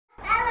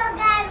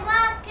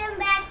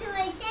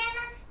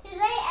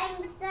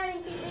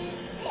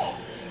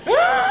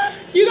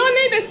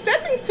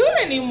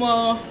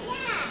anymore.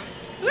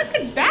 Look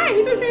at that.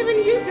 He doesn't even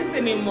use this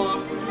anymore.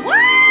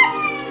 What?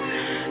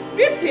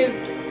 This is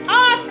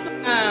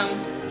awesome.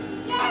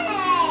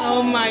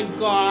 Oh my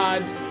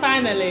God.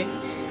 Finally.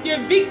 You're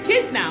a big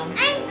kid now.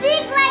 I'm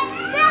big like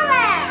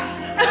Stella.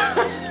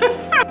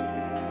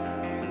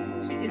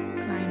 She is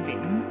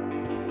climbing.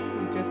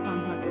 We just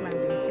found her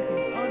climbing. She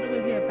goes all the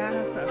way here by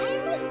herself.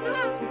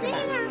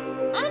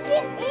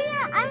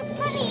 I'm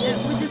trying to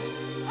eat.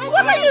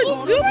 What are you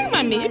doing,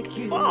 mommy? You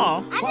can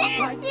fall. I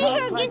didn't see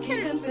her get to.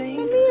 Come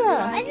here.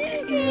 I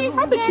didn't see her.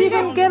 How did you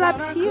even get up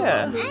here?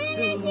 I didn't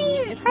see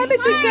her. How did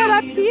you get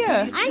up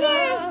here? I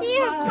didn't see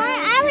her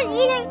climb. I was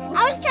eating. I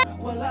was trying.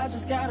 Well, I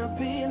just gotta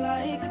be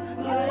like,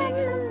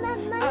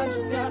 I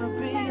just gotta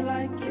be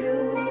like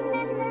you.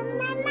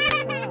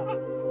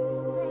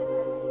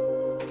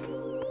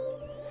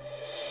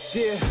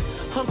 Dear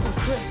Uncle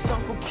Chris,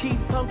 Uncle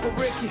Keith, Uncle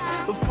Ricky,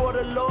 before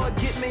the Lord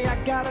get me, I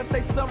gotta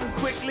say something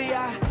quickly.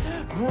 I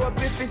grew up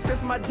iffy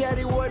since my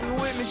daddy wasn't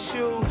with me,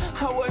 shoe.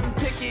 I wasn't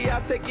picky,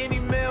 I'll take any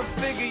male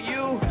figure.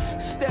 You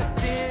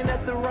stepped in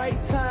at the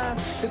right time.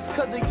 It's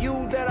cause of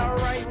you that I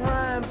write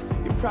rhymes.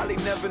 You probably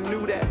never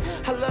knew that.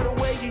 I love the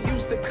way you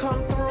used to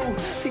come through.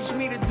 Teach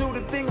me to do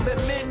the things that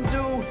men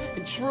do.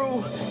 And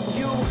true,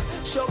 you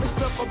showed me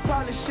stuff I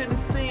probably shouldn't have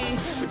seen.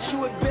 But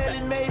you had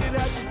barely made it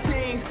out your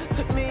teens.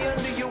 Took me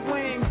under your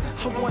wings.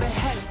 I wanted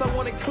hats, I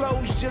wanted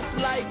clothes just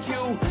like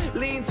you.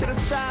 Lean to the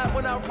side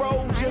when I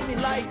roll just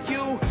like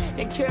you.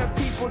 And care if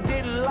people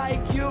didn't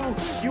like you.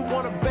 You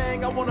wanna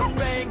bang, I wanna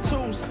bang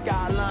too.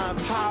 Skyline,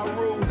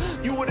 Pyro.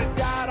 You would've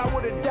died, I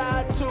would've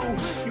died too.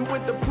 You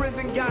went to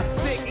prison, got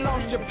sick,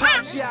 lost your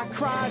pops, yeah, I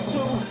cried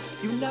too.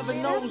 You never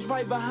know who's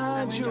right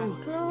behind you.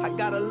 I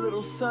got a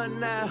little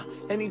son now,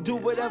 and he do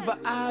whatever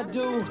I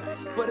do.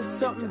 But it's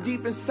something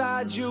deep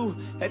inside you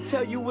that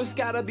tell you it's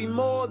gotta be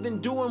more than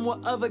doing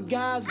what other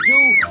guys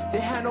do.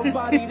 There had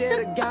nobody there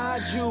to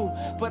guide you,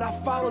 but I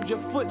followed your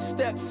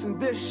footsteps, and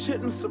this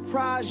shouldn't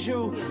surprise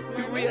you.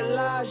 You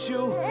realize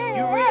you,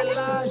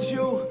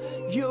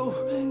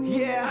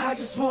 yeah, I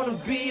just wanna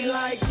be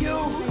like you.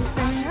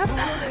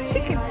 She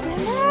can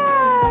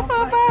clap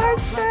all by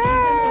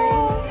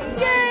herself.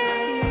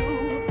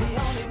 Yay!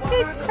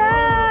 Good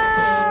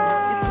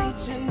job! You're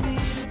teaching me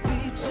to be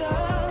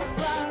just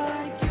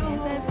like you.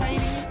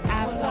 I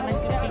want to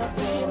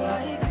be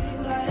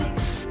like,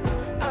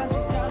 I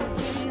just gotta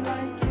be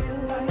like you.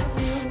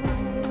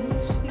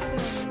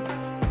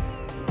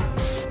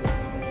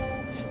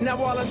 Now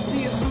all I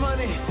see is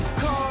money,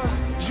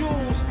 cars,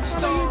 jewels,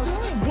 stars,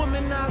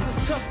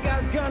 womanizers, tough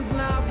guys, guns,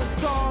 knives, and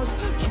scars,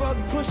 drug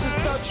pushers,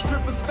 thug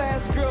strippers,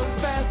 fast girls,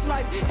 fast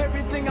life,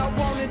 everything I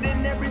wanted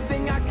and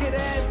everything I could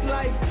ask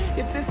life.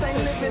 If this ain't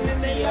living,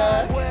 then they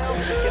lie well.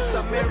 Guess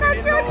I'm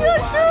married and no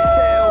wives'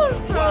 tale.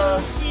 Why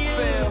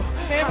fail?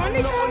 I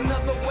don't know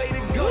another way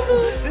to go.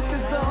 This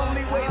is the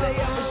only way they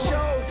ever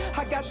show.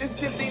 I got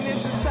this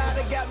emptiness inside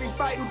that got me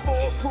fighting for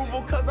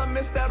approval, cause I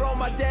missed out on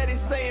my daddy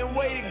saying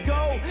way to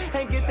go.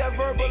 Ain't get that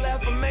verbal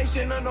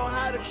affirmation. I know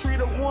how to treat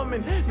a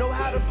woman, know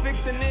how to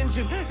fix an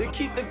engine to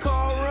keep the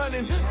car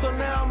running. So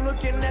now I'm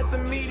looking at the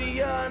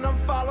media and I'm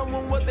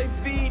following what they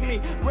feed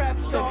me. Rap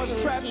stars,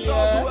 trap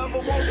stars, whoever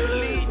wants to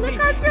lead me.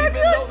 Even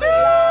though they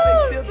lie, they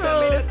still tell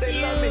me that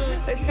they love me.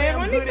 They say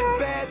I'm good at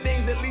bad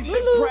things, at least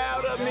they're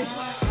proud of me.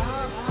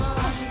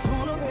 I just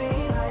wanna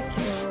be like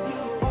you.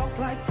 Walk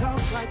like, talk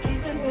like,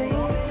 even think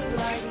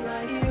like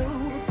you.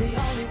 The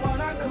only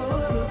one I could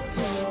look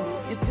to.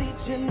 You're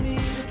teaching me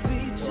to be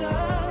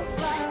just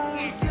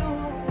like you.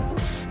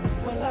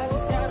 Well, I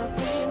just gotta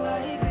be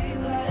like,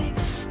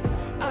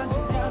 I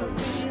just gotta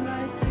be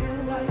like you,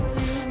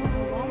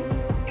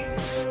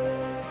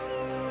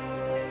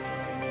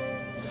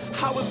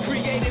 I was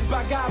created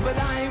by God, but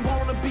I ain't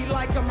wanna be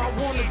like him, I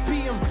wanna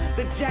be him.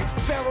 The Jack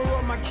Sparrow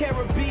of my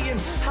Caribbean.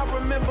 I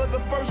remember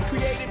the first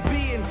created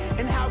being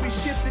and how he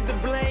shifted the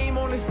blame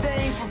on his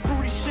dame for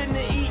fruit he shouldn't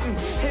have eaten.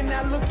 And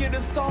now look at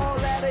us all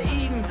out of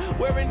Eden,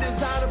 wearing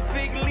designer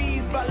fig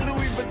leaves by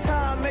Louis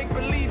Vuitton, make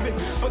believe it.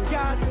 But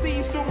God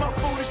sees through my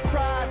foolish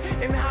pride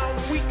and how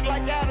I'm weak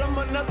like Adam,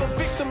 another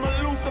victim of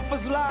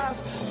Lucifer's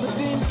lies. But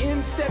then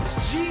in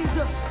steps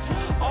Jesus.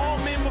 All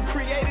men were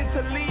created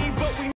to lead, but we